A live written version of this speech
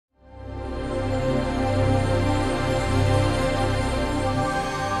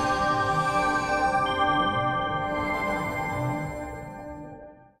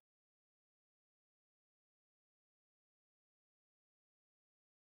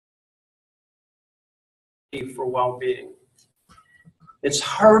for well-being. It's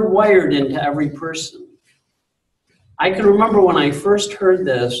hardwired into every person. I can remember when I first heard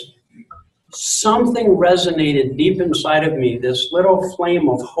this, something resonated deep inside of me, this little flame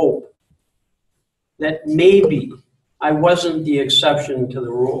of hope that maybe I wasn't the exception to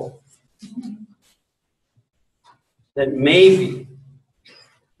the rule. That maybe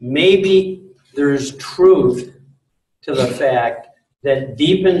there's truth to the fact that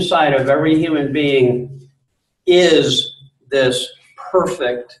deep inside of every human being is this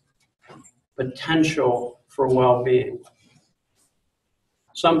perfect potential for well-being.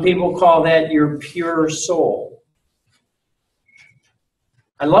 Some people call that your pure soul.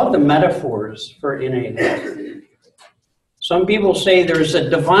 I love the metaphors for innate health. Some people say there's a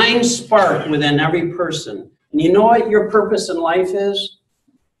divine spark within every person. And you know what your purpose in life is?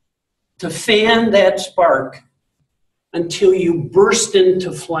 To fan that spark until you burst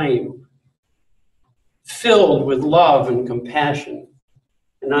into flame, filled with love and compassion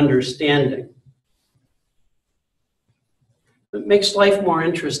and understanding. It makes life more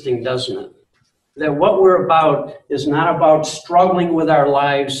interesting, doesn't it? That what we're about is not about struggling with our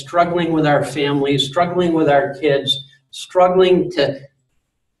lives, struggling with our families, struggling with our kids, struggling to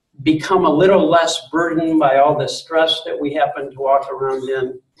become a little less burdened by all the stress that we happen to walk around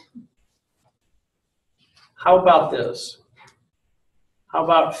in. How about this? How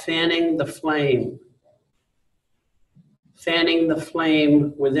about fanning the flame? Fanning the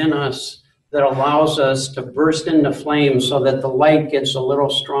flame within us that allows us to burst into flame so that the light gets a little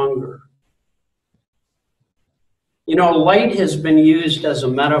stronger. You know, light has been used as a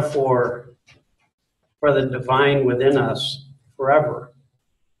metaphor for the divine within us forever,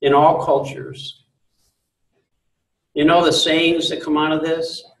 in all cultures. You know the sayings that come out of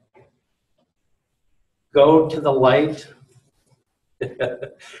this? Go to the light.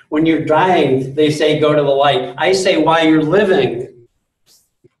 When you're dying, they say go to the light. I say while you're living,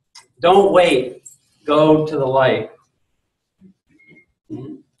 don't wait, go to the light.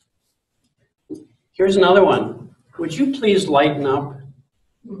 Here's another one. Would you please lighten up?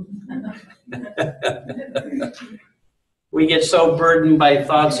 We get so burdened by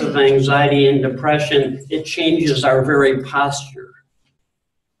thoughts of anxiety and depression, it changes our very posture.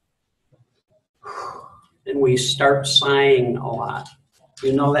 And we start sighing a lot.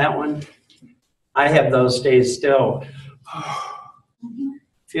 You know that one? I have those days still.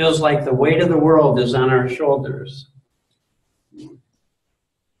 Feels like the weight of the world is on our shoulders.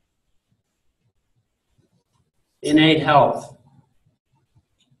 Innate health.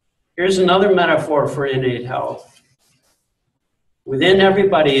 Here's another metaphor for innate health. Within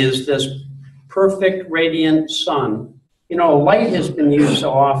everybody is this perfect radiant sun. You know, light has been used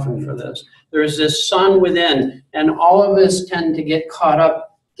so often for this. There's this sun within, and all of us tend to get caught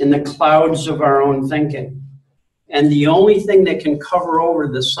up in the clouds of our own thinking. And the only thing that can cover over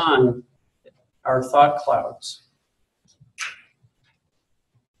the sun are thought clouds.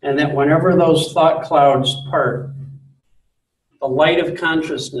 And that whenever those thought clouds part, the light of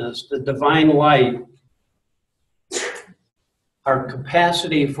consciousness, the divine light, our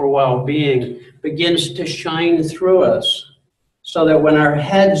capacity for well-being begins to shine through us, so that when our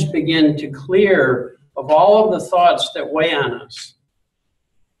heads begin to clear of all of the thoughts that weigh on us,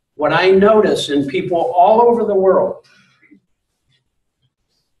 what I notice in people all over the world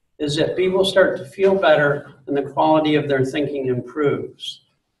is that people start to feel better and the quality of their thinking improves.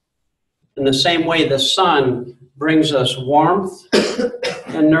 In the same way, the sun brings us warmth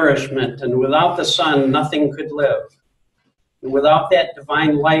and nourishment, and without the sun, nothing could live. And without that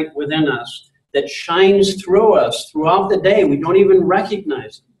divine light within us that shines through us throughout the day, we don't even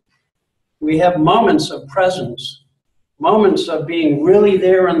recognize it. We have moments of presence, moments of being really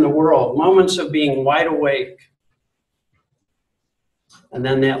there in the world, moments of being wide awake. And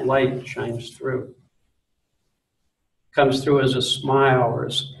then that light shines through. Comes through as a smile or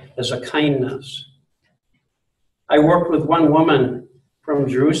as a kindness. I worked with one woman from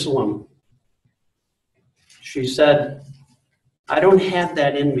Jerusalem. She said, I don't have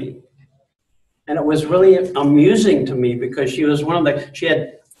that in me. And it was really amusing to me because she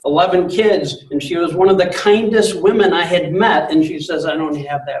had 11 kids, and she was one of the kindest women I had met, and she says, I don't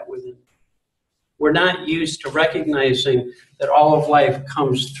have that within me. We're not used to recognizing that all of life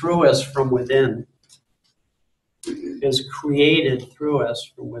comes through us from within, is created through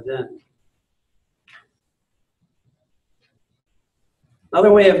us from within.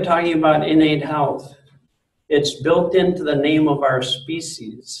 Another way of talking about innate health, it's built into the name of our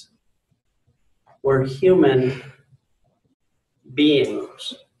species. We're human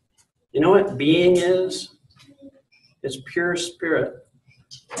beings. You know what being is? It's pure spirit.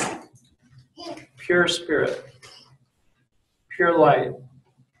 pure spirit, pure light.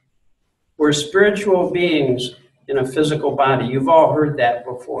 We're spiritual beings in a physical body. You've all heard that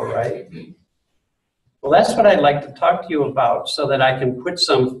before, right? Well, that's what I'd like to talk to you about so that I can put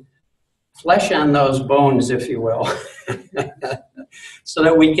some flesh on those bones, if you will, so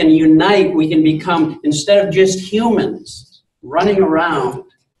that we can unite, we can become, instead of just humans running around,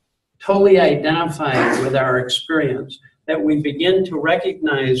 totally identified with our experience, that we begin to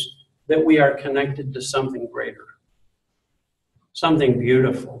recognize that we are connected to something greater, something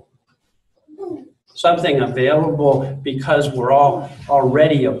beautiful, something available because we're all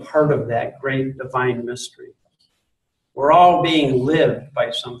already a part of that great divine mystery. We're all being lived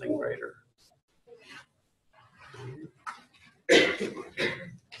by something greater.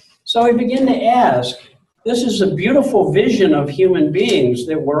 So I begin to ask, this is a beautiful vision of human beings,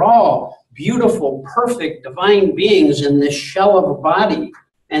 that we're all beautiful, perfect, divine beings in this shell of a body,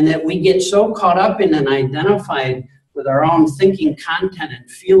 and that we get so caught up in and identified with our own thinking content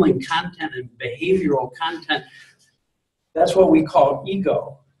and feeling content and behavioral content. That's what we call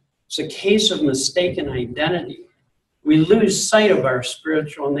ego. It's a case of mistaken identity. We lose sight of our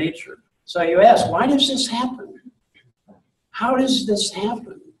spiritual nature. So you ask, why does this happen? How does this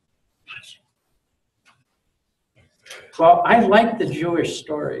happen? Well, I like the Jewish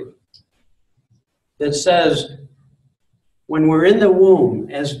story that says when we're in the womb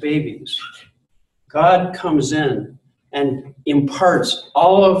as babies, God comes in and imparts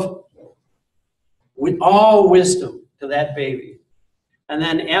all wisdom to that baby. And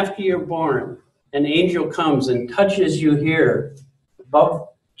then after you're born, an angel comes and touches you here, above,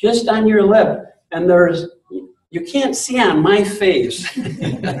 just on your lip, and you can't see on my face,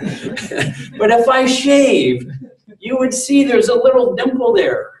 but if I shaved, you would see there's a little dimple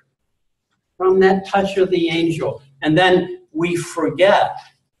there from that touch of the angel. And then we forget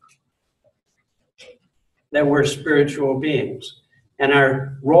that we're spiritual beings. And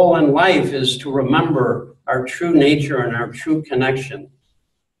our role in life is to remember our true nature and our true connection.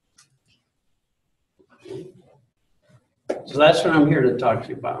 So that's what I'm here to talk to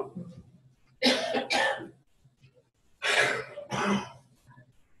you about.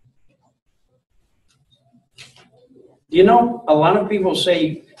 You know, a lot of people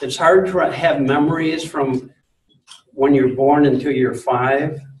say it's hard to have memories from when you're born until you're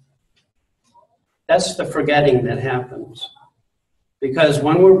 5. That's the forgetting that happens. Because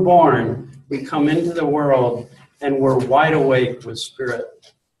when we're born, we come into the world and we're wide awake with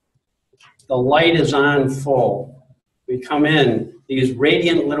spirit. The light is on full. We come in, these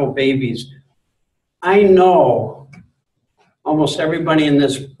radiant little babies. I know almost everybody in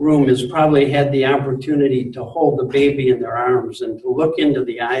this room has probably had the opportunity to hold a baby in their arms and to look into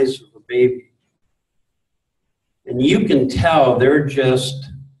the eyes of a baby. And you can tell they're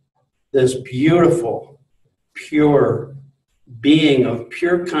just this beautiful, pure being of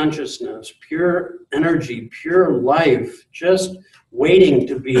pure consciousness, pure energy, pure life, just waiting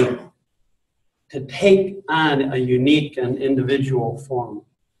to take on a unique and individual form.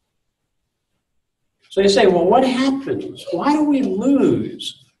 So you say, well, what happens? Why do we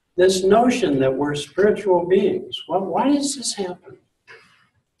lose this notion that we're spiritual beings? Well, why does this happen?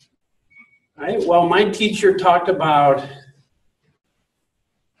 Right? Well, my teacher talked about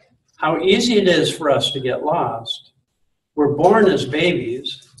how easy it is for us to get lost. We're born as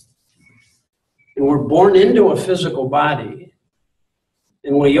babies, and we're born into a physical body,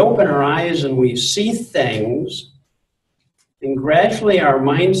 and we open our eyes and we see things, and gradually our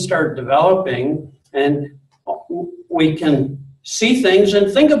minds start developing, and we can see things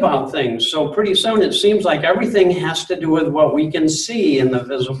and think about things. So pretty soon it seems like everything has to do with what we can see in the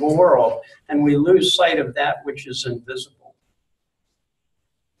visible world, and we lose sight of that which is invisible.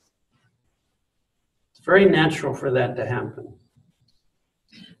 It's very natural for that to happen.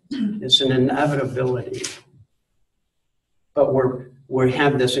 It's an inevitability. But we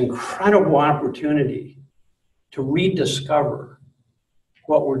have this incredible opportunity to rediscover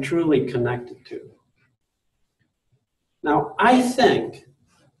what we're truly connected to. Now, I think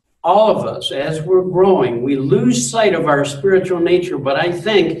all of us, as we're growing, we lose sight of our spiritual nature, but I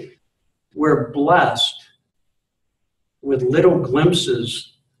think we're blessed with little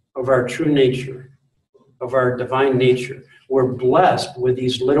glimpses of our true nature, of our divine nature. We're blessed with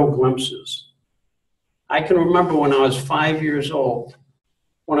these little glimpses. I can remember when I was 5 years old,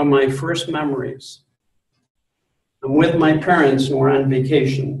 one of my first memories. I'm with my parents and we're on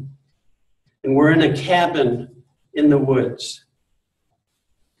vacation. And we're in a cabin in the woods.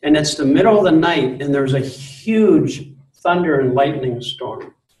 And it's the middle of the night and there's a huge thunder and lightning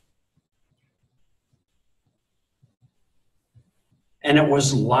storm. And it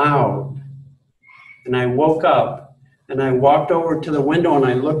was loud. And I woke up and I walked over to the window and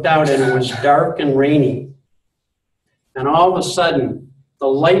I looked out and it was dark and rainy. And all of a sudden, the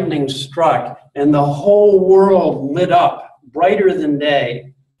lightning struck and the whole world lit up brighter than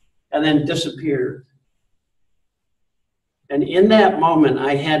day and then disappeared. And in that moment,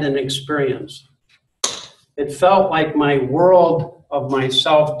 I had an experience. It felt like my world of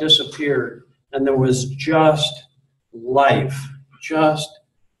myself disappeared and there was just life, just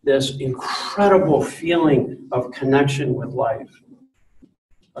this incredible feeling of connection with life,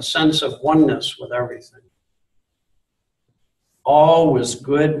 a sense of oneness with everything. All was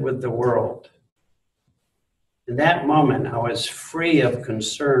good with the world. In that moment, I was free of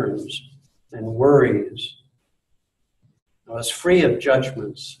concerns and worries. I was free of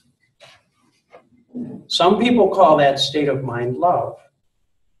judgments. Some people call that state of mind love.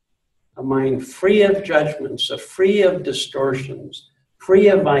 A mind free of judgments, free of distortions, free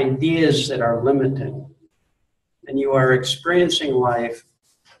of ideas that are limiting. And you are experiencing life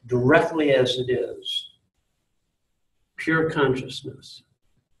directly as it is. Pure consciousness.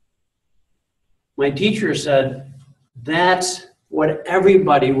 My teacher said, that's what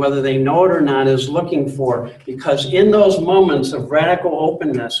everybody, whether they know it or not, is looking for, because in those moments of radical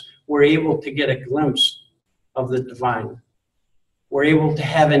openness, we're able to get a glimpse of the divine. We're able to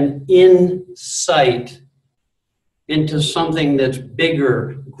have an insight into something that's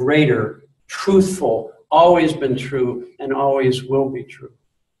bigger, greater, truthful, always been true, and always will be true.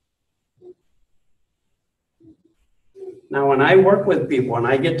 Now, when I work with people, and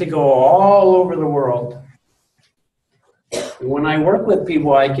I get to go all over the world, and when I work with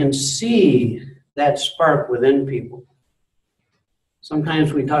people, I can see that spark within people.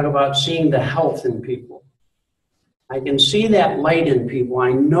 Sometimes we talk about seeing the health in people. I can see that light in people.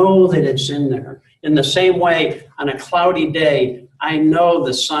 I know that it's in there. In the same way, on a cloudy day, I know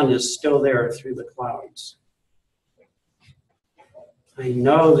the sun is still there through the clouds. I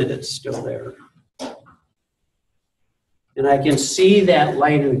know that it's still there. And I can see that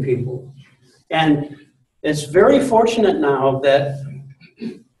light in people. And it's very fortunate now that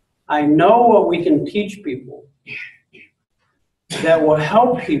I know what we can teach people that will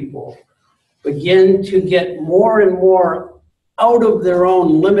help people begin to get more and more out of their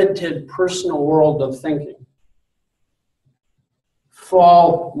own limited personal world of thinking.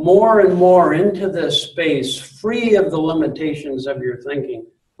 Fall more and more into this space, free of the limitations of your thinking,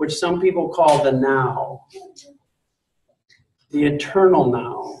 which some people call the now, the eternal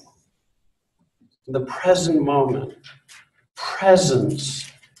now, the present moment, presence,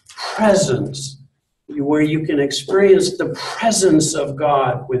 where you can experience the presence of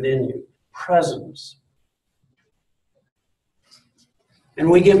God within you, presence. And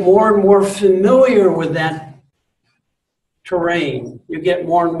we get more and more familiar with that terrain. You get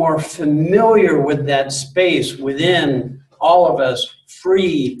more and more familiar with that space within all of us,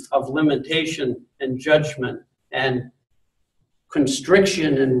 free of limitation and judgment and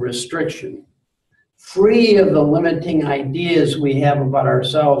constriction and restriction, free of the limiting ideas we have about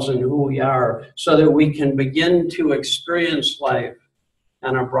ourselves and who we are, so that we can begin to experience life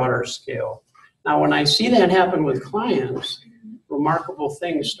on a broader scale. Now, when I see that happen with clients, remarkable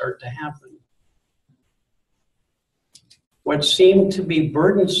things start to happen. What seemed to be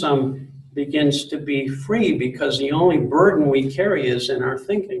burdensome begins to be free, because the only burden we carry is in our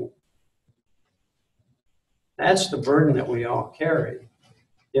thinking. That's the burden that we all carry.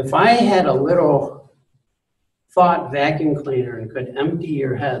 If I had a little thought vacuum cleaner and could empty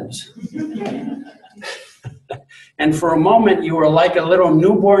your heads, and for a moment you were like a little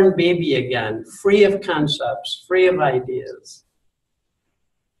newborn baby again, free of concepts, free of ideas,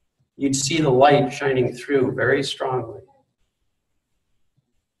 you'd see the light shining through very strongly.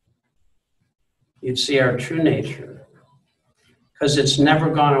 You'd see our true nature, because it's never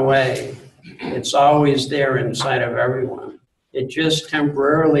gone away. It's always there inside of everyone. It just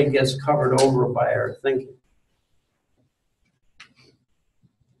temporarily gets covered over by our thinking.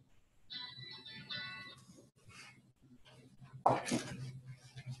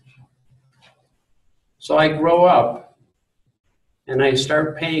 So I grow up and I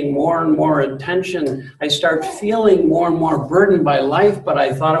start paying more and more attention. I start feeling more and more burdened by life, but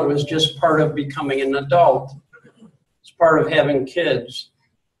I thought it was just part of becoming an adult. It's part of having kids.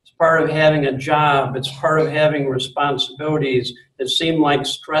 It's part of having a job. It's part of having responsibilities. It seemed like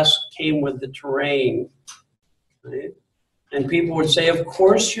stress came with the terrain, right? And people would say, of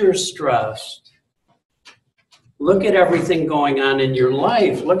course you're stressed. Look at everything going on in your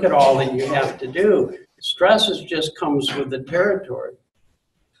life. Look at all that you have to do. Stress just comes with the territory.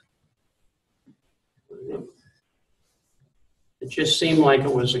 It just seemed like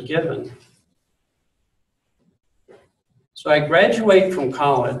it was a given. So I graduate from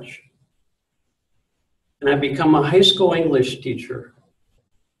college and I become a high school English teacher.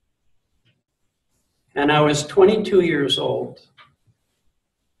 And I was 22 years old.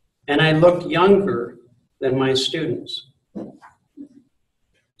 And I looked younger than my students.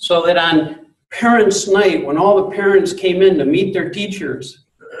 So that on parents' night, when all the parents came in to meet their teachers,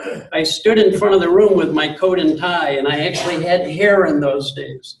 I stood in front of the room with my coat and tie, and I actually had hair in those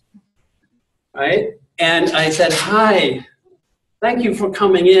days, right? And I said, "Hi, thank you for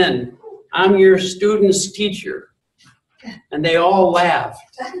coming in. I'm your student's teacher." And they all laughed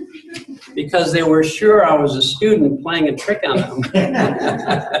because they were sure I was a student playing a trick on them.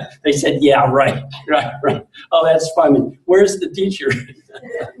 They said, "Yeah, right. Oh, that's funny. Where's the teacher?"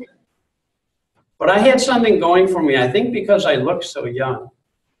 But I had something going for me, I think because I looked so young.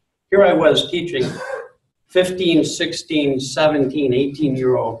 Here I was teaching 15, 16, 17,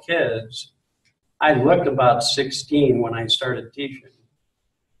 18-year-old kids. I looked about 16 when I started teaching.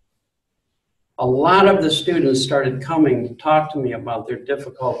 A lot of the students started coming to talk to me about their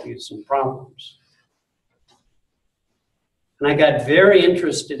difficulties and problems. And I got very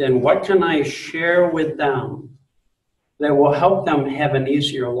interested in what can I share with them that will help them have an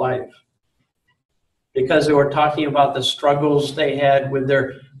easier life. Because they were talking about the struggles they had with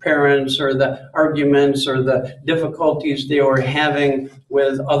their parents or the arguments or the difficulties they were having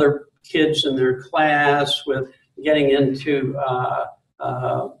with other kids in their class, with getting into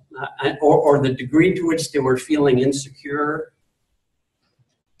or the degree to which they were feeling insecure.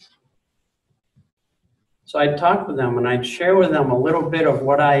 So I'd talk with them and I'd share with them a little bit of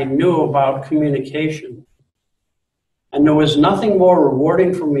what I knew about communication. And there was nothing more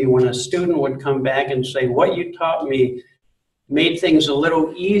rewarding for me when a student would come back and say, "What you taught me made things a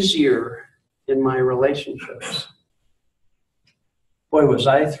little easier in my relationships." Boy, was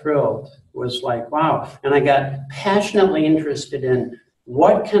I thrilled. It was like, wow. And I got passionately interested in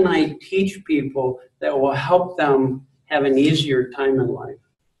what can I teach people that will help them have an easier time in life.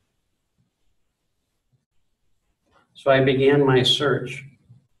 So I began my search.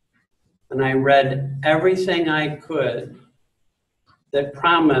 And I read everything I could that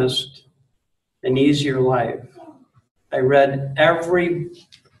promised an easier life. I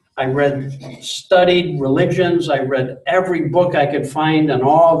studied religions. I read every book I could find on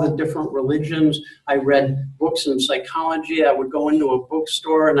all the different religions. I read books in psychology. I would go into a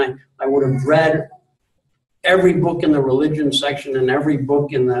bookstore and I would have read every book in the religion section and every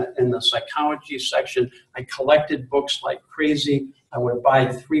book in the psychology section. I collected books like crazy. I would buy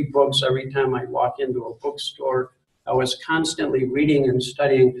 3 books every time I walk into a bookstore. I was constantly reading and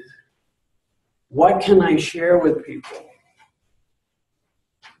studying. What can I share with people?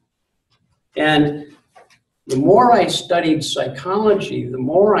 And the more I studied psychology, the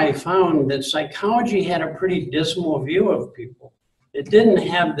more I found that psychology had a pretty dismal view of people. It didn't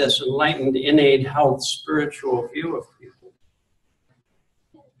have this enlightened, innate health, spiritual view of people.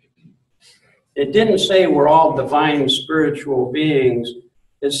 It didn't say we're all divine spiritual beings.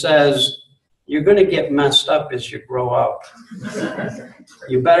 It says you're going to get messed up as you grow up.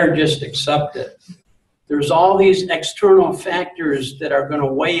 You better just accept it. There's all these external factors that are going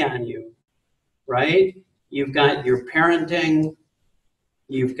to weigh on you, right? You've got your parenting.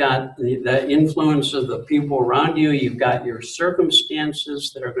 You've got the influence of the people around you. You've got your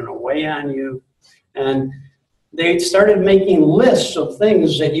circumstances that are going to weigh on you. And they started making lists of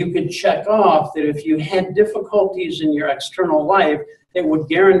things that you could check off that if you had difficulties in your external life, it would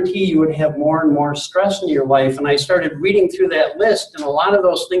guarantee you would have more and more stress in your life. And I started reading through that list, and a lot of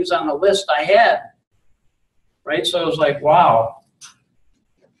those things on the list I had, right? So I was like, wow,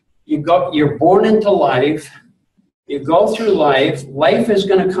 you're born into life, you go through life, life is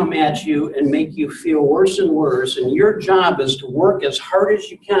going to come at you and make you feel worse and worse, and your job is to work as hard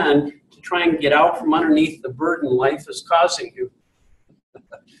as you can to try and get out from underneath the burden life is causing you.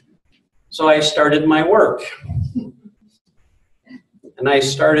 So I started my work. And I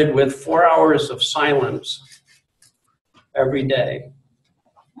started with 4 hours of silence every day.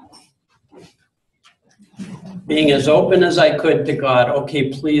 Being as open as I could to God.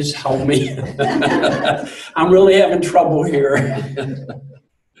 Okay, please help me. I'm really having trouble here.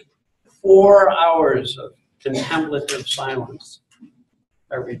 4 hours of contemplative silence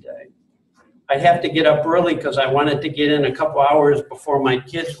every day. I'd have to get up early because I wanted to get in a couple hours before my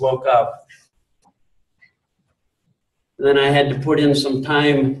kids woke up. And then I had to put in some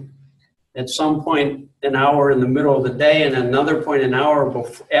time at some point, an hour in the middle of the day, and another point, an hour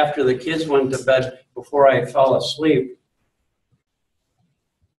after the kids went to bed before I fell asleep.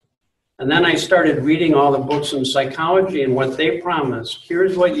 And then I started reading all the books in psychology and what they promised.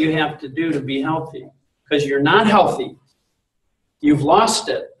 Here's what you have to do to be healthy, because you're not healthy You've lost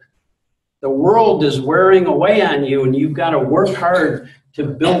it. The world is wearing away on you, and you've got to work hard to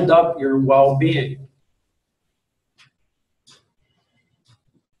build up your well-being.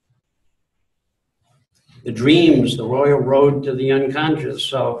 The dreams, the royal road to the unconscious.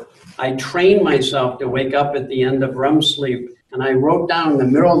 So I trained myself to wake up at the end of REM sleep, and I wrote down in the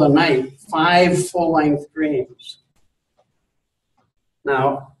middle of the night 5 full-length dreams.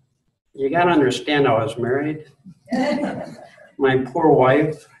 Now, you got to understand, I was married. My poor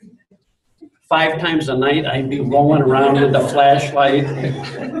wife, 5 times a night, I'd be rolling around with the flashlight,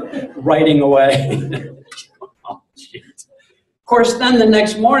 writing away. Oh, of course, then the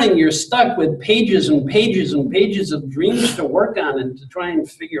next morning, you're stuck with pages and pages and pages of dreams to work on and to try and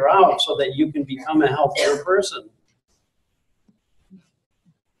figure out so that you can become a healthier person.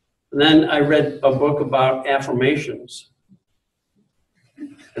 And then I read a book about affirmations.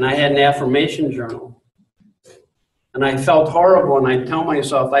 And I had an affirmation journal. And I felt horrible, and I'd tell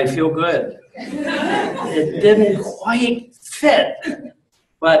myself, I feel good. It didn't quite fit,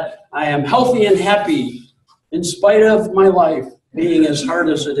 but I am healthy and happy in spite of my life being as hard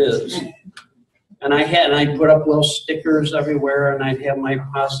as it is. And I'd put up little stickers everywhere, and I'd have my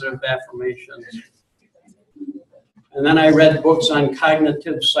positive affirmations. And then I read books on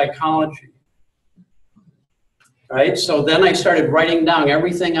cognitive psychology. Right? So then I started writing down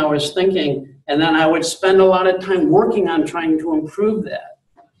everything I was thinking, and then I would spend a lot of time working on trying to improve that.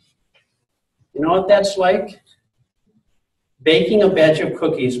 You know what that's like? Baking a batch of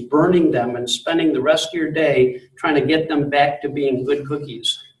cookies, burning them, and spending the rest of your day trying to get them back to being good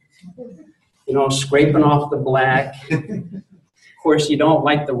cookies. You know, scraping off the black. Of course, you don't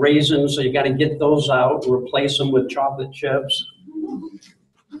like the raisins, so you got to get those out and replace them with chocolate chips.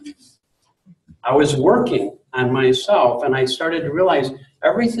 I was working on myself, and I started to realize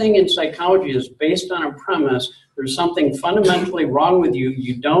everything in psychology is based on a premise. There's something fundamentally wrong with you.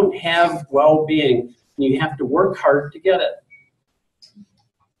 You don't have well-being, and you have to work hard to get it.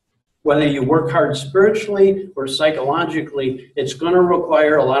 Whether you work hard spiritually or psychologically, it's going to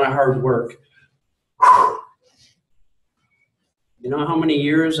require a lot of hard work. You know how many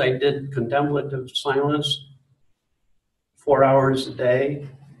years I did contemplative silence? 4 hours a day.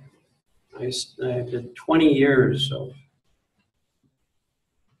 I did 20 years of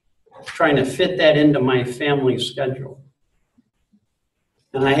trying to fit that into my family schedule.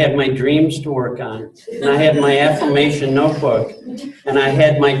 And I had my dreams to work on. And I had my affirmation notebook. And I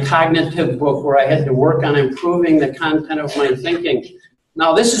had my cognitive book where I had to work on improving the content of my thinking.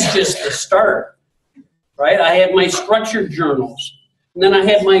 Now, this is just the start, right? I had my structured journals. And then I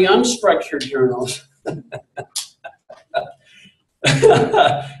had my unstructured journals.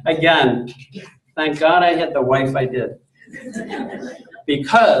 Again, thank God I had the wife I did.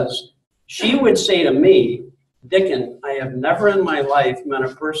 Because she would say to me, Dicken, I have never in my life met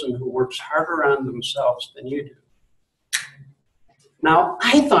a person who works harder on themselves than you do. Now,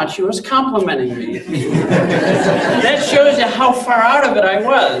 I thought she was complimenting me. That shows you how far out of it I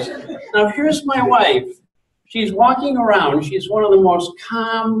was. Now, here's my wife. She's walking around. She's one of the most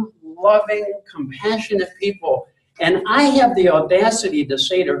calm, loving, compassionate people. And I have the audacity to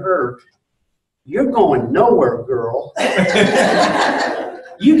say to her, you're going nowhere, girl.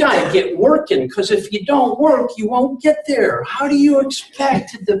 You got to get working, because if you don't work, you won't get there. How do you expect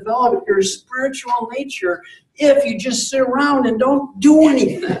to develop your spiritual nature if you just sit around and don't do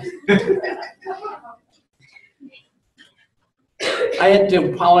anything? I had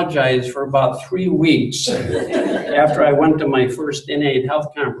to apologize for about 3 weeks after I went to my first innate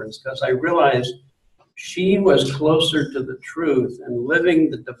health conference, because I realized she was closer to the truth and living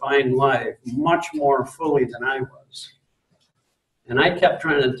the divine life much more fully than I was. And I kept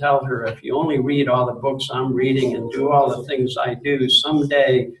trying to tell her, if you only read all the books I'm reading and do all the things I do,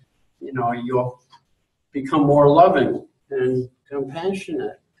 someday, you know, you'll become more loving and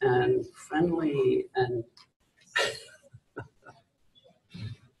compassionate and friendly and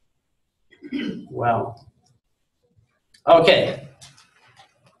well. Okay.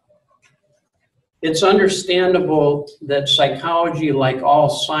 It's understandable that psychology, like all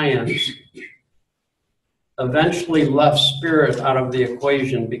science, eventually left spirit out of the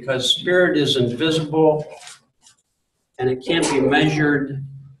equation, because spirit is invisible and it can't be measured.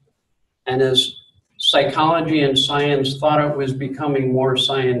 And as psychology and science thought it was becoming more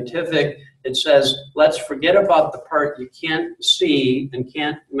scientific, it says, let's forget about the part you can't see and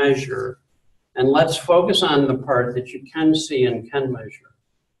can't measure, and let's focus on the part that you can see and can measure.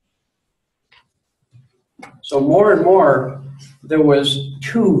 So more and more, there was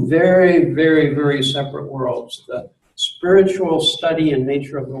 2 very, very, very separate worlds: the spiritual study and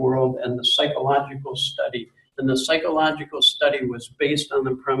nature of the world and the psychological study. And the psychological study was based on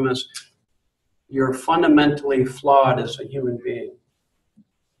the premise you're fundamentally flawed as a human being.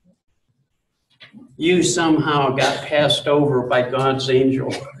 You somehow got passed over by God's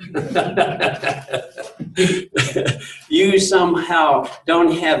angel. You somehow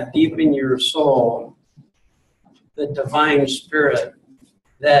don't have deep in your soul the divine spirit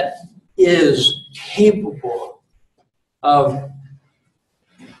that is capable of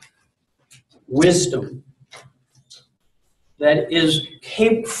wisdom, that is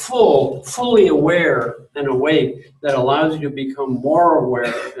fully aware and awake, that allows you to become more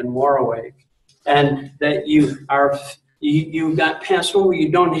aware and more awake. And that you got passed over,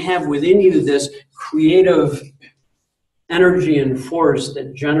 you don't have within you this creative energy and force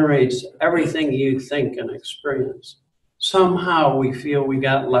that generates everything you think and experience. Somehow we feel we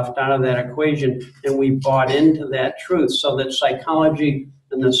got left out of that equation, and we bought into that truth, so that psychology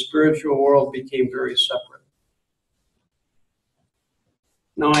and the spiritual world became very separate.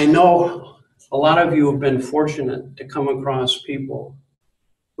 Now, I know a lot of you have been fortunate to come across people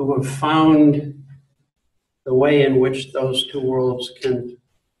who have found the way in which those two worlds can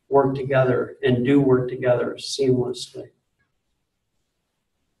work together and do work together seamlessly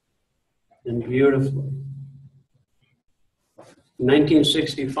and beautifully. In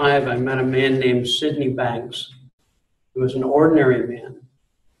 1965, I met a man named Sidney Banks. He was an ordinary man.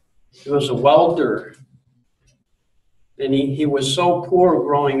 He was a welder. And he was so poor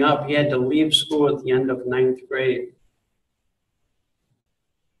growing up, he had to leave school at the end of 9th grade.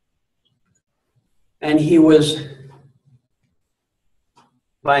 And he was,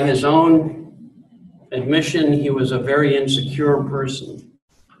 by his own admission, he was a very insecure person.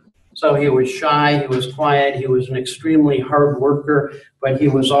 So he was shy, he was quiet, he was an extremely hard worker, but he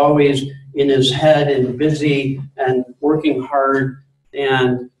was always in his head and busy and working hard.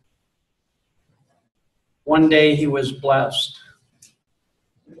 And one day he was blessed.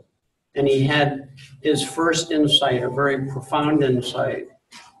 And he had his first insight, a very profound insight.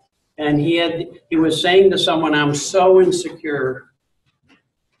 And he was saying to someone, I'm so insecure.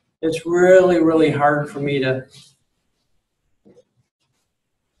 It's really, really hard for me to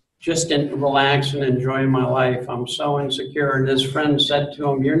just relax and enjoy my life. I'm so insecure. And his friend said to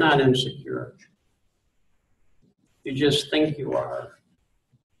him, you're not insecure. You just think you are.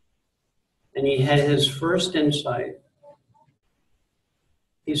 And he had his first insight.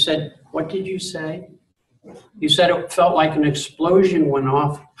 He said, what did you say? He said it felt like an explosion went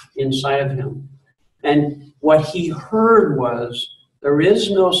off inside of him. And what he heard was, there is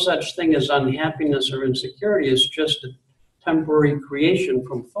no such thing as unhappiness or insecurity. It's just a temporary creation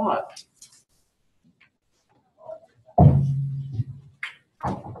from thought.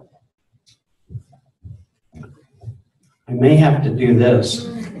 I may have to do this.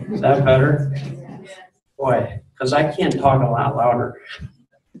 Is that better? Boy, because I can't talk a lot louder.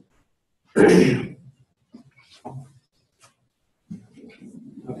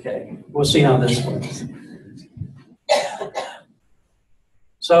 Okay, we'll see how this works.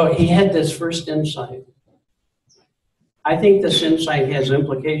 So he had this first insight. I think this insight has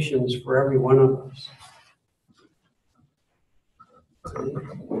implications for every one of us.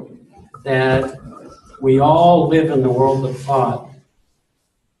 That we all live in the world of thought.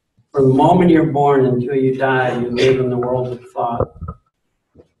 From the moment you're born until you die, you live in the world of thought.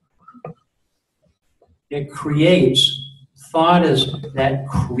 It creates, thought is that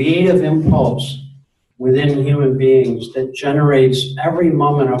creative impulse within human beings that generates every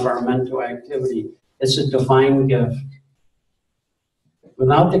moment of our mental activity. It's a divine gift.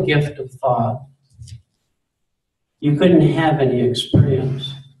 Without the gift of thought, you couldn't have any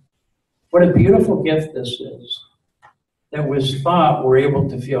experience. What a beautiful gift this is. That with thought, we're able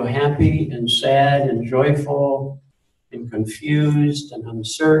to feel happy and sad and joyful and confused and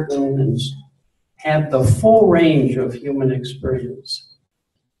uncertain and have the full range of human experience.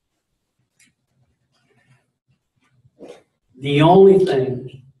 The only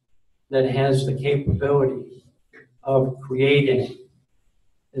thing that has the capability of creating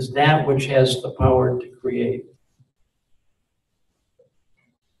is that which has the power to create.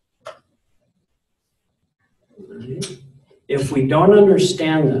 If we don't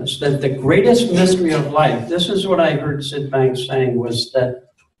understand this, that the greatest mystery of life, this is what I heard Sid Banks saying, was that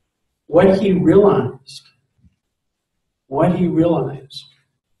what he realized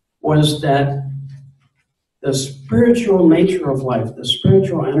was that the spiritual nature of life, the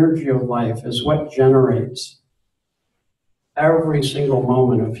spiritual energy of life is what generates every single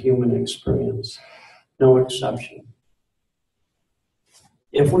moment of human experience, no exception.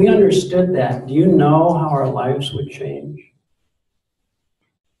 If we understood that, do you know how our lives would change?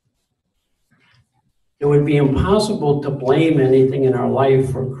 It would be impossible to blame anything in our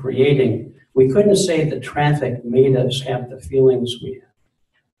life for creating. We couldn't say that traffic made us have the feelings we have.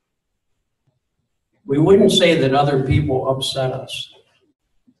 We wouldn't say that other people upset us.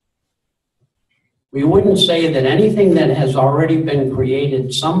 We wouldn't say that anything that has already been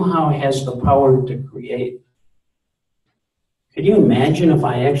created somehow has the power to create. Could you imagine if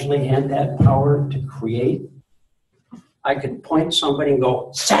I actually had that power to create? I could point somebody and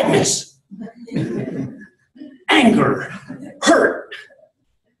go, sadness, anger, hurt,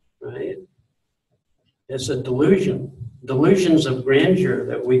 right? It's a delusion, delusions of grandeur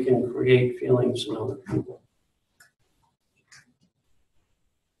that we can create feelings in other people.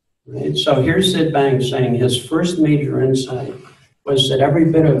 Right? So here's Sid Bang saying his first major insight was that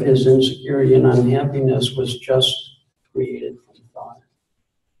every bit of his insecurity and unhappiness was just created from thought.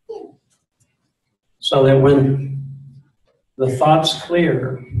 So that when the thought's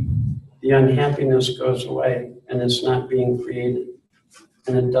clear, the unhappiness goes away and it's not being created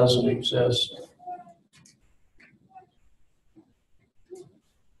and it doesn't exist.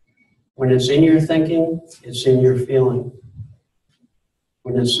 When it's in your thinking, it's in your feeling.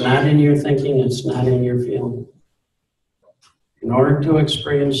 When it's not in your thinking, it's not in your feeling. In order to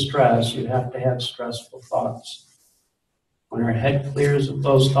experience stress, you have to have stressful thoughts. When our head clears of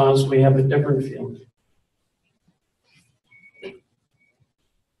those thoughts, we have a different feeling.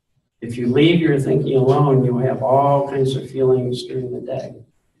 If you leave your thinking alone, you'll have all kinds of feelings during the day.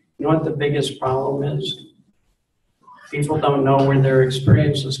 You know what the biggest problem is? People don't know where their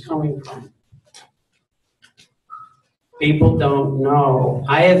experience is coming from. People don't know.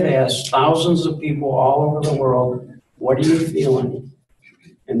 I have asked thousands of people all over the world, what are you feeling?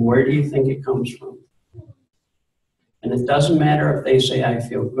 And where do you think it comes from? And it doesn't matter if they say, I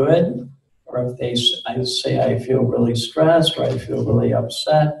feel good, or if they say, I feel really stressed, or I feel really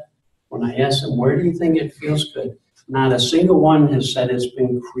upset. When I ask them, where do you think it feels good? Not a single one has said it's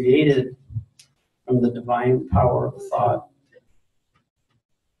been created from the divine power of thought.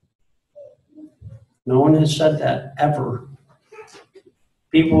 No one has said that, ever.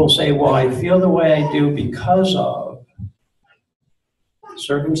 People will say, well, I feel the way I do because of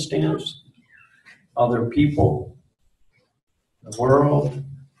circumstance, other people, the world,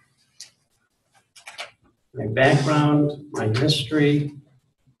 my background, my history,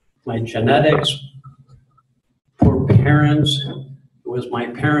 my genetics, poor parents. It was my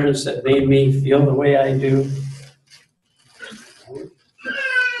parents that made me feel the way I do.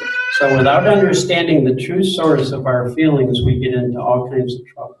 So without understanding the true source of our feelings, we get into all kinds of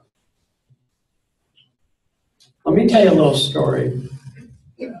trouble. Let me tell you a little story.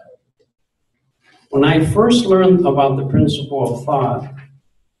 When I first learned about the principle of thought,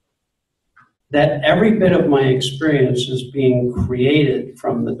 that every bit of my experience is being created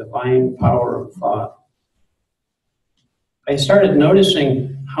from the divine power of thought, I started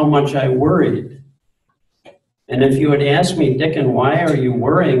noticing how much I worried. And if you had asked me, Dicken, why are you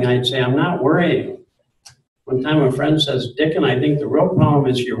worrying? I'd say, I'm not worrying. One time a friend says, Dicken, I think the real problem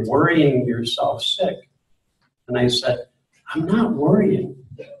is you're worrying yourself sick. And I said, I'm not worrying.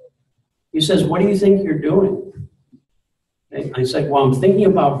 He says, what do you think you're doing? I said, well, I'm thinking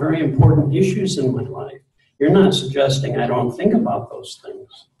about very important issues in my life. You're not suggesting I don't think about those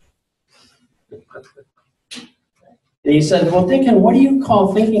things. And he said, well, Dicken, what do you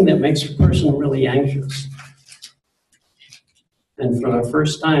call thinking that makes a person really anxious? And for the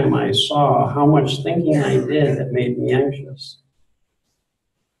first time, I saw how much thinking I did that made me anxious.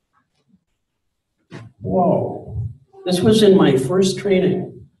 Whoa. This was in my first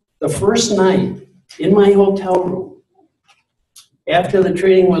training, the first night in my hotel room. After the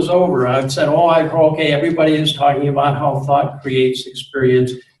training was over, I said, okay, everybody is talking about how thought creates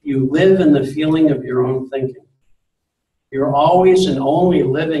experience. You live in the feeling of your own thinking. You're always and only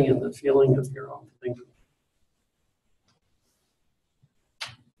living in the feeling of your own thinking.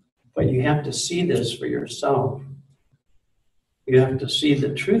 But you have to see this for yourself. You have to see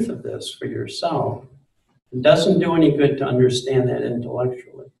the truth of this for yourself. It doesn't do any good to understand that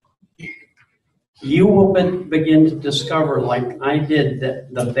intellectually. You will begin to discover, like I did,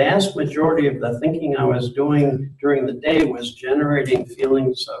 that the vast majority of the thinking I was doing during the day was generating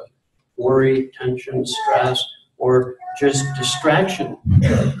feelings of worry, tension, stress, or just distraction,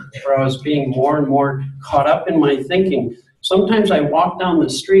 where I was being more and more caught up in my thinking. Sometimes I walk down the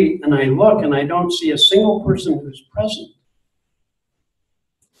street and I look and I don't see a single person who's present.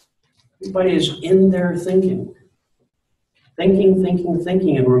 Everybody is in their thinking. Thinking, thinking,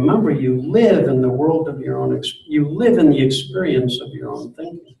 thinking. And remember, you live in the world of your own, you live in the experience of your own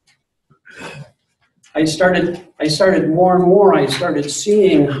thinking. I started more and more, I started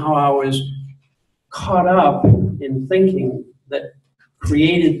seeing how I was caught up in thinking that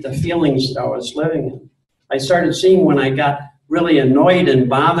created the feelings that I was living in. I started seeing when I got really annoyed and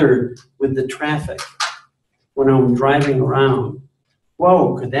bothered with the traffic when I'm driving around.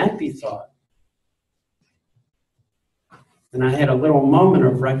 Whoa, could that be thought? And I had a little moment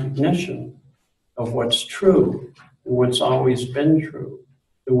of recognition of what's true and what's always been true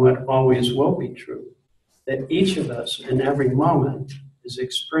and what always will be true. That each of us in every moment is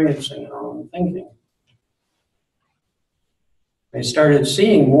experiencing our own thinking. I started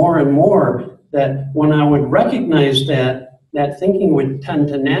seeing more and more that when I would recognize that, that thinking would tend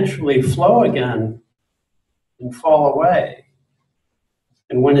to naturally flow again and fall away.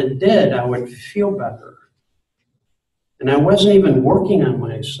 And when it did, I would feel better. And I wasn't even working on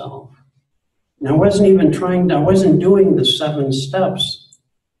myself. And I wasn't even I wasn't doing the 7 steps.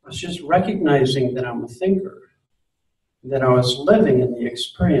 I was just recognizing that I'm a thinker, that I was living in the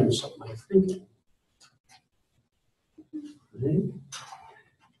experience of my thinking. Right?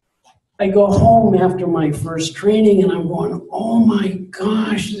 I go home after my first training and I'm going, oh my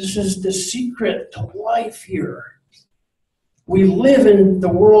gosh, this is the secret to life here. We live in the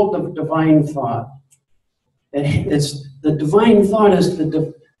world of divine thought. The divine thought is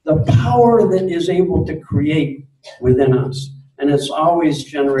the power that is able to create within us. And it's always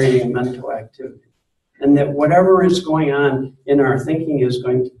generating mental activity. And that whatever is going on in our thinking is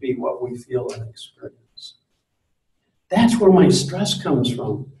going to be what we feel and experience. That's where my stress comes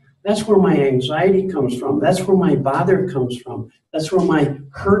from. That's where my anxiety comes from. That's where my bother comes from. That's where my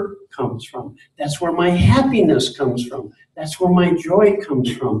hurt comes from. That's where my happiness comes from. That's where my joy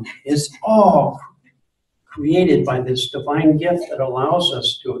comes from. It's all created by this divine gift that allows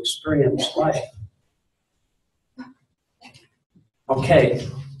us to experience life. Okay,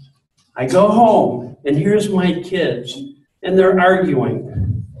 I go home, and here's my kids, and they're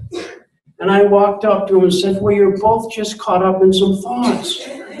arguing. And I walked up to them and said, well, you're both just caught up in some thoughts.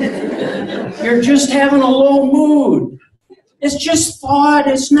 You're just having a low mood. It's just thought.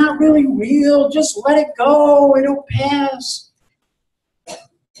 It's not really real. Just let it go. It'll pass.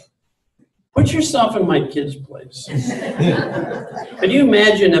 Put yourself in my kid's place. Can you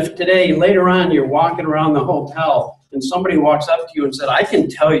imagine if today, later on, you're walking around the hotel and somebody walks up to you and said, I can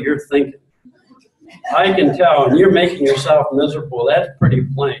tell you're thinking. I can tell, and you're making yourself miserable. That's pretty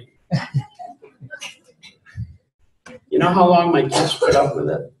plain. You know how long my kids put up with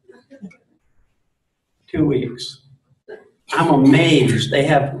it? 2 weeks. I'm amazed. They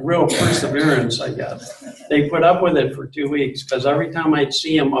have real perseverance, I guess. They put up with it for 2 weeks because every time I'd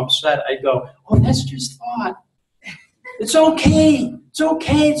see them upset, I'd go, oh, that's just thought. It's okay. It's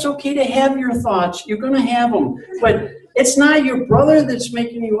okay. It's okay to have your thoughts. You're going to have them. But it's not your brother that's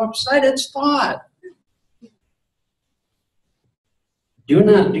making you upset. It's thought. Do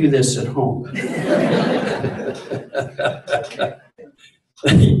not do this at home.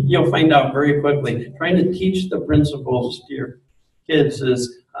 You'll find out very quickly. Trying to teach the principles to your kids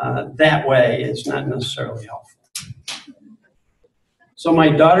is that way is not necessarily helpful. So my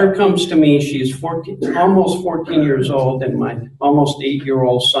daughter comes to me. She's almost 14 years old, and my almost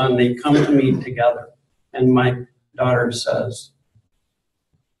 8-year-old son, they come to me together. And my daughter says,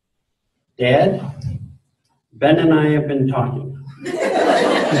 Dad, Ben and I have been talking.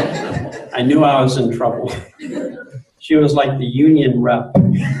 I knew I was in trouble. She was like the union rep.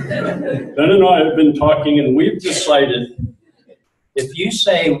 Ben and I have been talking, and we've decided if you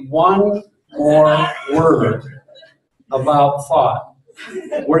say one more word about thought,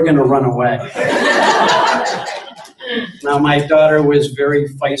 we're going to run away. Now, my daughter was very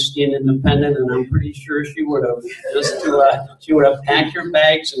feisty and independent, and I'm pretty sure she would have she would have packed her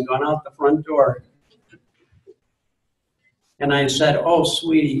bags and gone out the front door. And I said, oh,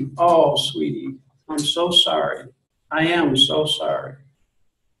 sweetie, I'm so sorry. I am so sorry.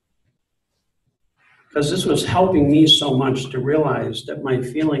 Because this was helping me so much to realize that my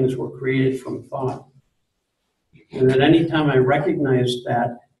feelings were created from thought. And that anytime I recognized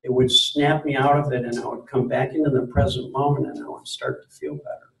that, it would snap me out of it and I would come back into the present moment and I would start to feel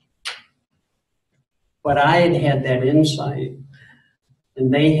better. But I had had that insight,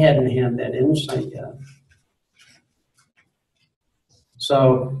 and they hadn't had that insight yet.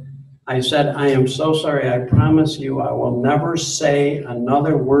 So I said, I am so sorry. I promise you I will never say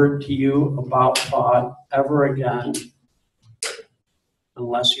another word to you about thought ever again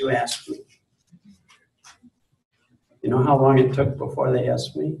unless you ask me. You know how long it took before they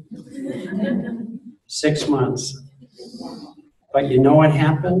asked me? 6 months. But you know what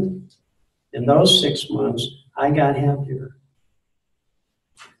happened? In those 6 months, I got happier.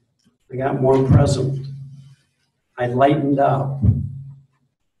 I got more present. I lightened up.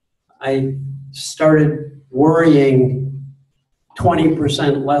 I started worrying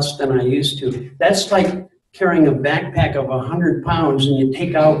 20% less than I used to. That's like carrying a backpack of 100 pounds and you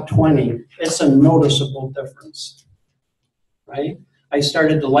take out 20. It's a noticeable difference, right? I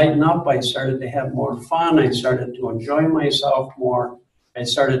started to lighten up. I started to have more fun. I started to enjoy myself more. I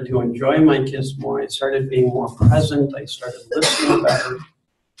started to enjoy my kids more. I started being more present. I started listening better.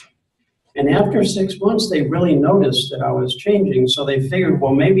 And after 6 months, they really noticed that I was changing. So they figured,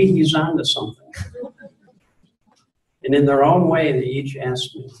 well, maybe he's onto something. And in their own way, they each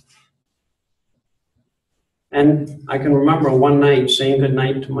asked me. And I can remember one night saying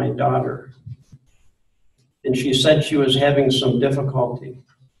goodnight to my daughter. And she said she was having some difficulty.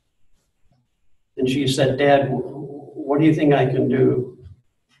 And she said, Dad, what do you think I can do?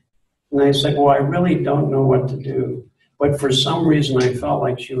 And I said, well, I really don't know what to do. But for some reason, I felt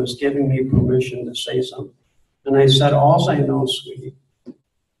like she was giving me permission to say something. And I said, all I know, sweetie,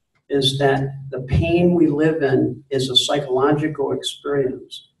 is that the pain we live in is a psychological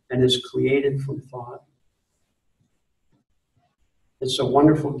experience and is created from thought. It's a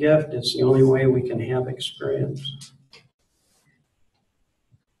wonderful gift. It's the only way we can have experience.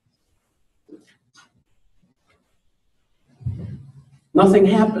 Nothing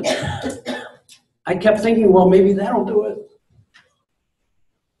happened. I kept thinking, well, maybe that'll do it.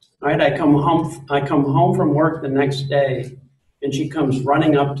 All right, I come home from work the next day, and she comes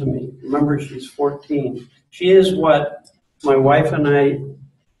running up to me. Remember, she's 14. She is what my wife and I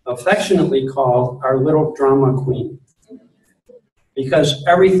affectionately call our little drama queen. Because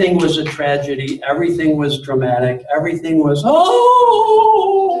everything was a tragedy, everything was dramatic, everything was, oh,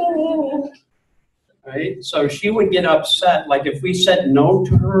 right? So she would get upset, like if we said no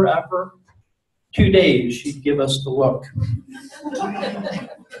to her ever, 2 days, she'd give us the look.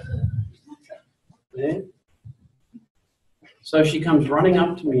 Okay? So she comes running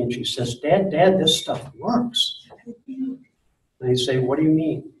up to me and she says, Dad, this stuff works. And I say, what do you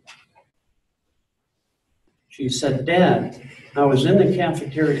mean? She said, Dad, I was in the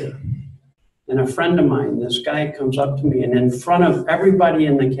cafeteria and a friend of mine, this guy comes up to me and in front of everybody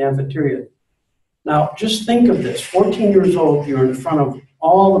in the cafeteria. Now, just think of this, 14 years old, you're in front of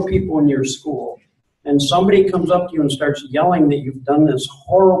all the people in your school and somebody comes up to you and starts yelling that you've done this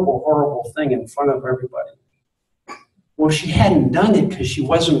horrible, horrible thing in front of everybody. Well, she hadn't done it because she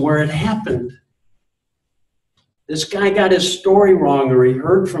wasn't where it happened. This guy got his story wrong or he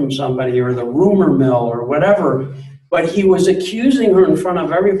heard from somebody or the rumor mill or whatever, but he was accusing her in front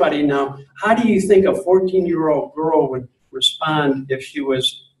of everybody. Now, how do you think a 14-year-old girl would respond if she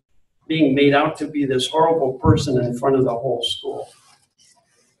was being made out to be this horrible person in front of the whole school?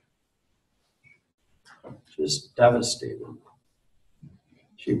 Just devastating.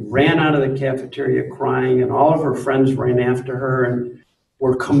 She ran out of the cafeteria crying, and all of her friends ran after her and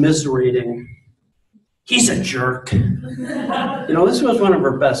were commiserating. He's a jerk. You know, this was one of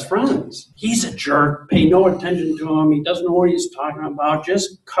her best friends. He's a jerk. Pay no attention to him. He doesn't know what he's talking about.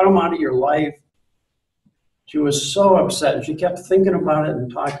 Just cut him out of your life. She was so upset. She kept thinking about it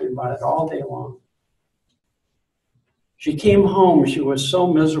and talking about it all day long. She came home. She was so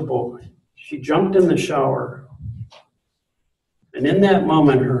miserable. She jumped in the shower. And in that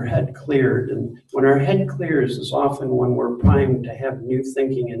moment, her head cleared. And when our head clears is often when we're primed to have new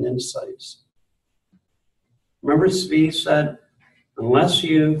thinking and insights. Remember Svi said, unless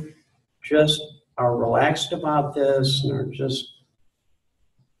you just are relaxed about this or just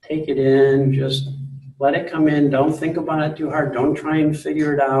take it in, just let it come in, don't think about it too hard, don't try and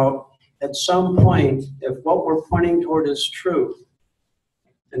figure it out. At some point, if what we're pointing toward is true,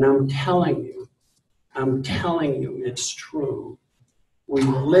 and I'm telling you, it's true. We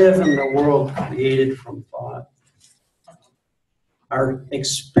live in the world created from thought. Our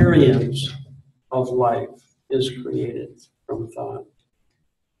experience of life is created from thought.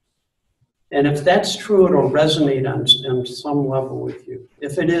 And if that's true, it'll resonate on some level with you.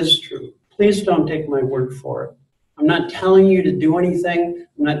 If it is true, please don't take my word for it. I'm not telling you to do anything.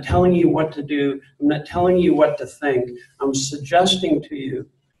 I'm not telling you what to do. I'm not telling you what to think. I'm suggesting to you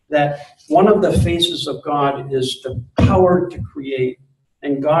that one of the faces of God is the power to create.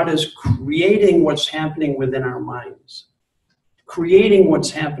 And God is creating what's happening within our minds, creating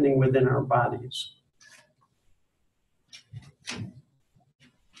what's happening within our bodies.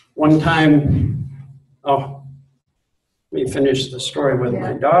 One time, let me finish the story with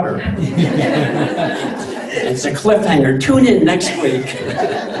my daughter. It's a cliffhanger. Tune in next week.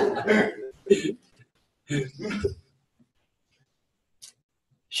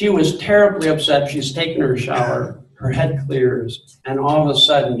 She was terribly upset. She's taken her shower. her head clears, and all of a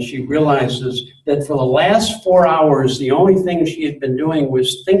sudden she realizes that for the last 4 hours, the only thing she had been doing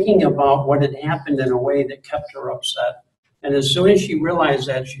was thinking about what had happened in a way that kept her upset. And as soon as she realized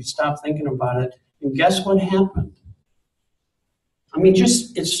that, she stopped thinking about it. And guess what happened? I mean,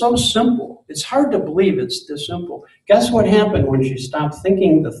 it's so simple. It's hard to believe it's this simple. Guess what happened when she stopped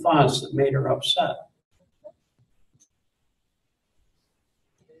thinking the thoughts that made her upset?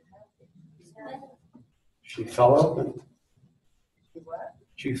 She fell open.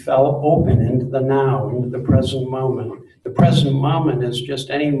 She fell open into the now, into the present moment. The present moment is just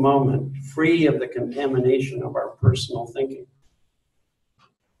any moment free of the contamination of our personal thinking.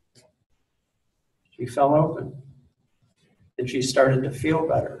 She fell open. And she started to feel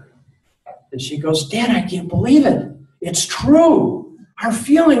better. And she goes, Dad, I can't believe it. It's true. Our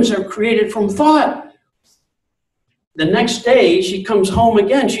feelings are created from thought. The next day, she comes home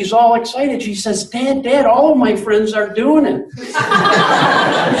again. She's all excited. She says, Dad, all of my friends are doing it.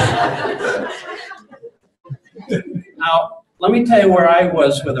 Now, let me tell you where I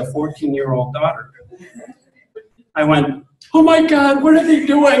was with a 14-year-old daughter. I went, oh my God, what are they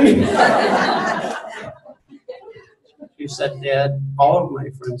doing? She said, Dad, all of my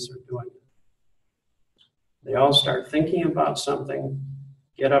friends are doing it. They all start thinking about something,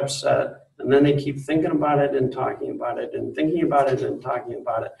 get upset, and then they keep thinking about it and talking about it and thinking about it and talking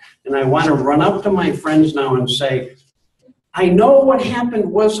about it. And I want to run up to my friends now and say, I know what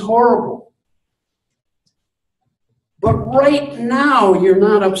happened was horrible. But right now, you're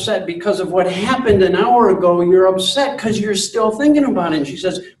not upset because of what happened an hour ago. You're upset because you're still thinking about it. And she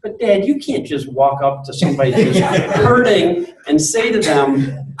says, but Dad, you can't just walk up to somebody who's hurting and say to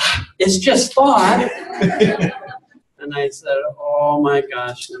them, it's just thought. And I said, oh my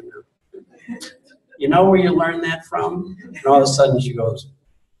gosh, Nina. You know where you learned that from? And all of a sudden she goes,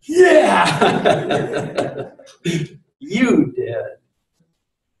 yeah, you did.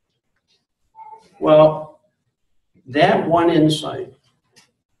 Well, that one insight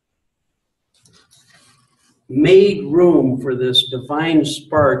made room for this divine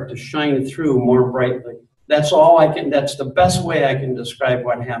spark to shine through more brightly. That's all I can, that's the best way I can describe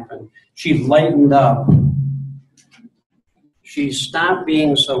what happened. She lightened up. She stopped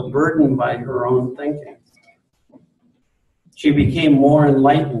being so burdened by her own thinking. She became more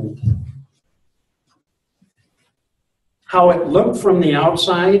enlightened. How it looked from the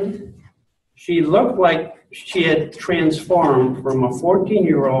outside, she looked like she had transformed from a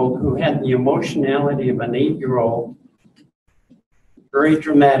 14-year-old who had the emotionality of an 8-year-old, very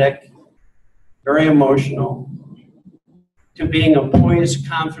dramatic, very emotional, to being a poised,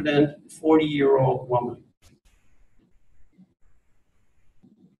 confident 40-year-old woman.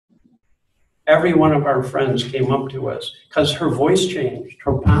 Every one of our friends came up to us because her voice changed,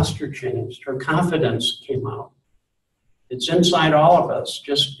 her posture changed, her confidence came out. It's inside all of us,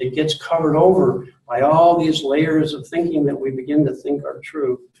 just it gets covered over by all these layers of thinking that we begin to think are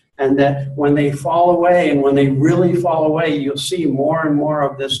true. And that when they fall away, and when they really fall away, you'll see more and more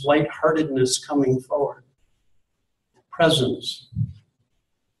of this lightheartedness coming forward. Presence,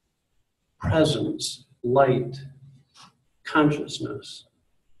 light, consciousness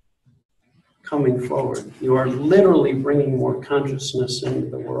coming forward. You are literally bringing more consciousness into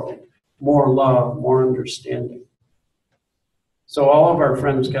the world, more love, more understanding. So all of our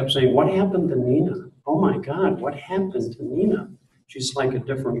friends kept saying, what happened to Nina? Oh my God, what happened to Nina? She's like a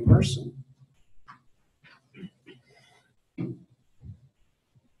different person.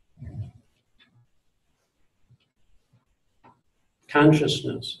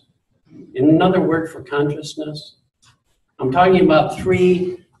 Consciousness. Another word for consciousness, I'm talking about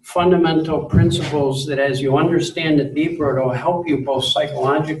 3 fundamental principles that as you understand it deeper, it will help you both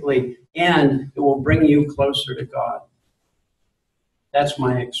psychologically and it will bring you closer to God. That's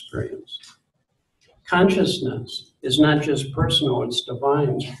my experience. Consciousness is not just personal, it's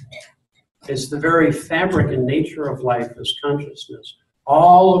divine. It's the very fabric and nature of life is consciousness.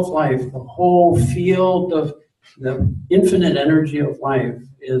 All of life, the whole field of the infinite energy of life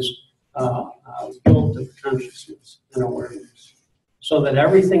is built of consciousness and awareness. So that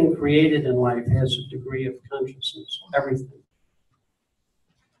everything created in life has a degree of consciousness, everything.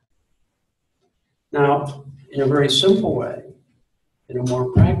 Now, in a very simple way, in a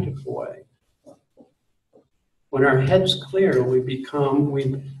more practical way, when our head's clear,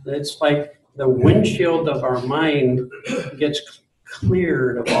 it's like the windshield of our mind gets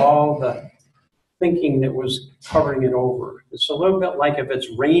cleared of all the thinking that was covering it over. It's a little bit like if it's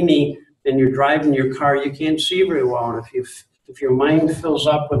rainy and you're driving your car, you can't see very well. And if your mind fills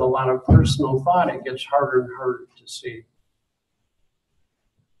up with a lot of personal thought, it gets harder and harder to see.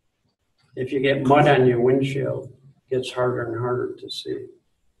 If you get mud on your windshield, gets harder and harder to see.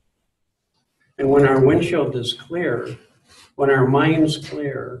 And when our windshield is clear, when our mind's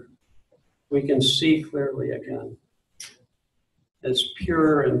clear, we can see clearly again. As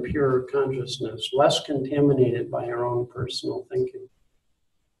pure and pure consciousness, less contaminated by our own personal thinking.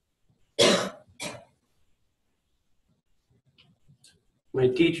 My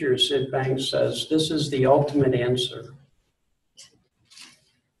teacher, Sid Banks, says, this is the ultimate answer.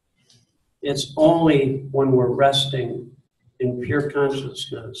 It's only when we're resting in pure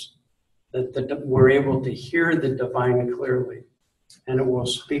consciousness that we're able to hear the divine clearly, and it will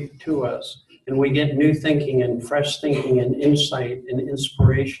speak to us. And we get new thinking and fresh thinking and insight and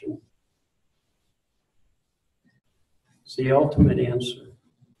inspiration. It's the ultimate answer.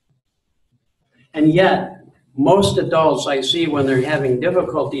 And yet, most adults I see when they're having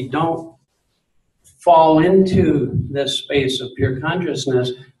difficulty don't fall into this space of pure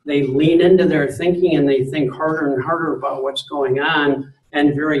consciousness. They lean into their thinking and they think harder and harder about what's going on.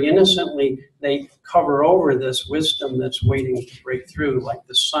 And very innocently, they cover over this wisdom that's waiting to break through, like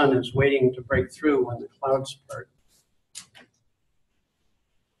the sun is waiting to break through when the clouds part.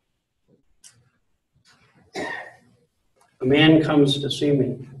 A man comes to see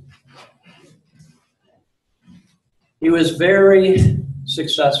me. He was very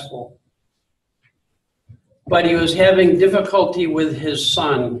successful, but he was having difficulty with his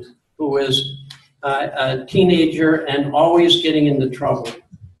son, who was a teenager and always getting into trouble.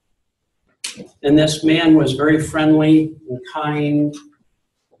 And this man was very friendly and kind.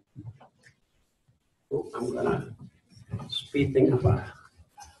 Oh, I'm gonna speed things up.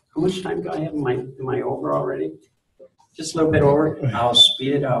 How much time do I have? Am I over already? Just a little bit over? I'll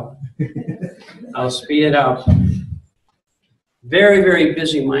speed it up. I'll speed it up. Very, very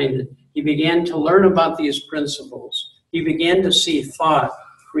busy-minded. He began to learn about these principles. He began to see thought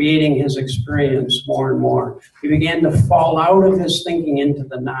creating his experience more and more. He began to fall out of his thinking into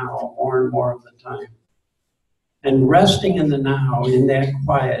the now more and more of the time. And resting in the now, in that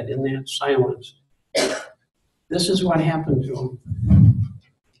quiet, in that silence, this is what happened to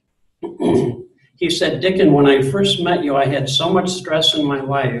him. He said, Dicken, when I first met you, I had so much stress in my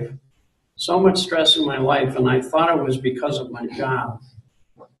life, and I thought it was because of my job.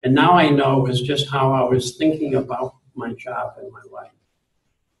 And now I know it was just how I was thinking about my job and my life.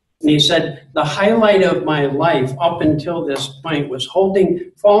 And he said, the highlight of my life up until this point was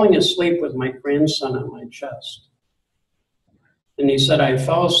falling asleep with my grandson on my chest. And he said, I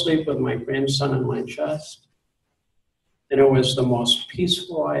fell asleep with my grandson on my chest. And it was the most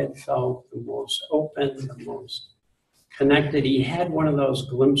peaceful I had felt, the most open, the most connected. He had one of those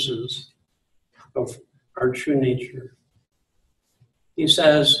glimpses of our true nature. He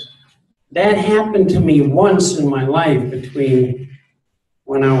says, that happened to me once in my life between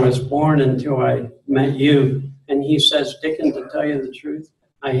when I was born until I met you. And he says, Dicken, to tell you the truth,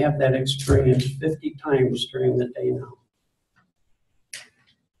 I have that experience 50 times during the day now.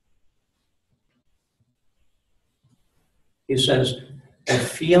 He says, the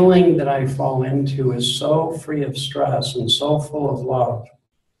feeling that I fall into is so free of stress and so full of love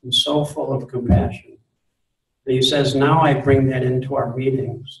and so full of compassion. And he says, now I bring that into our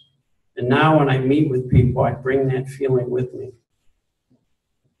meetings. And now when I meet with people, I bring that feeling with me.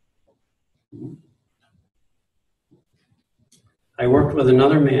 I worked with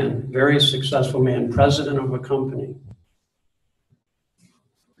another man, very successful man, president of a company.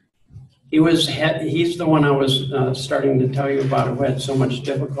 He's the one I was starting to tell you about, who had so much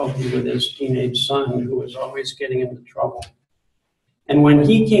difficulty with his teenage son, who was always getting into trouble. And when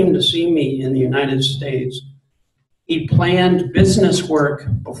he came to see me in the United States, he planned business work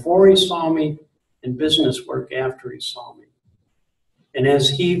before he saw me and business work after he saw me. And as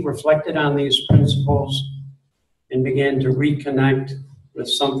he reflected on these principles and began to reconnect with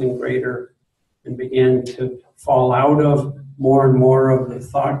something greater and began to fall out of more and more of the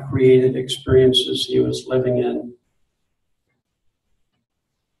thought-created experiences he was living in.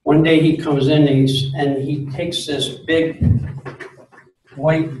 One day he comes in and he takes this big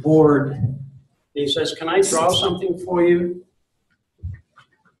white board. He says, can I draw something for you?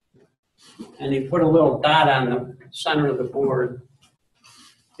 And he put a little dot on the center of the board.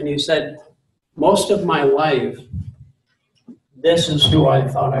 And he said, most of my life, this is who I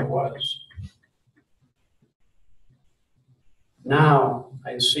thought I was. Now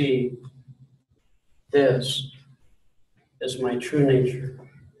I see this as my true nature.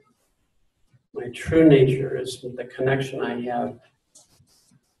 My true nature is the connection I have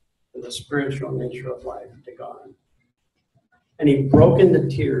to the spiritual nature of life, to God. And he broke into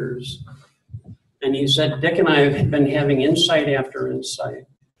tears and he said, Dick and I have been having insight after insight.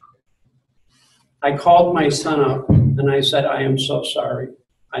 I called my son up and I said, I am so sorry.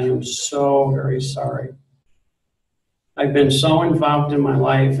 I am so very sorry. I've been so involved in my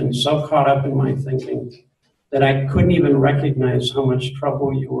life and so caught up in my thinking that I couldn't even recognize how much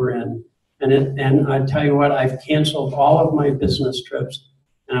trouble you were in. And I tell you what, I've canceled all of my business trips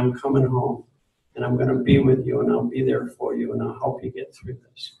and I'm coming home and I'm going to be with you and I'll be there for you and I'll help you get through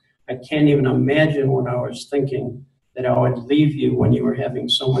this. I can't even imagine what I was thinking, that I would leave you when you were having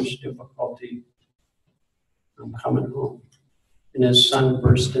so much difficulty. I'm coming home. And his son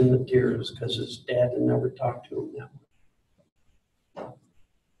burst into tears because his dad had never talked to him that way.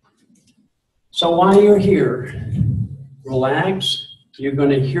 So while you're here, relax. You're going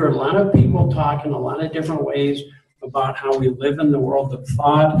to hear a lot of people talk in a lot of different ways about how we live in the world of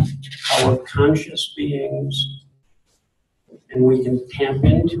thought, how we're conscious beings, and we can tap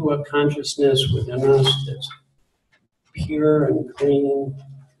into a consciousness within us that's pure and clean,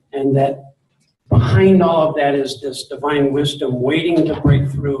 and that behind all of that is this divine wisdom waiting to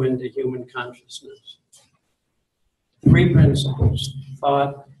break through into human consciousness. 3 principles: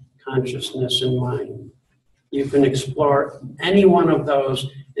 thought, consciousness, and mind. You can explore any one of those,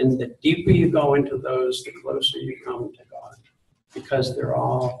 and the deeper you go into those, the closer you come to God, because they're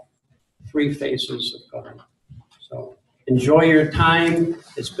all 3 faces of God. So enjoy your time.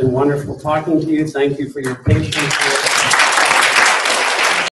 It's been wonderful talking to you. Thank you for your patience.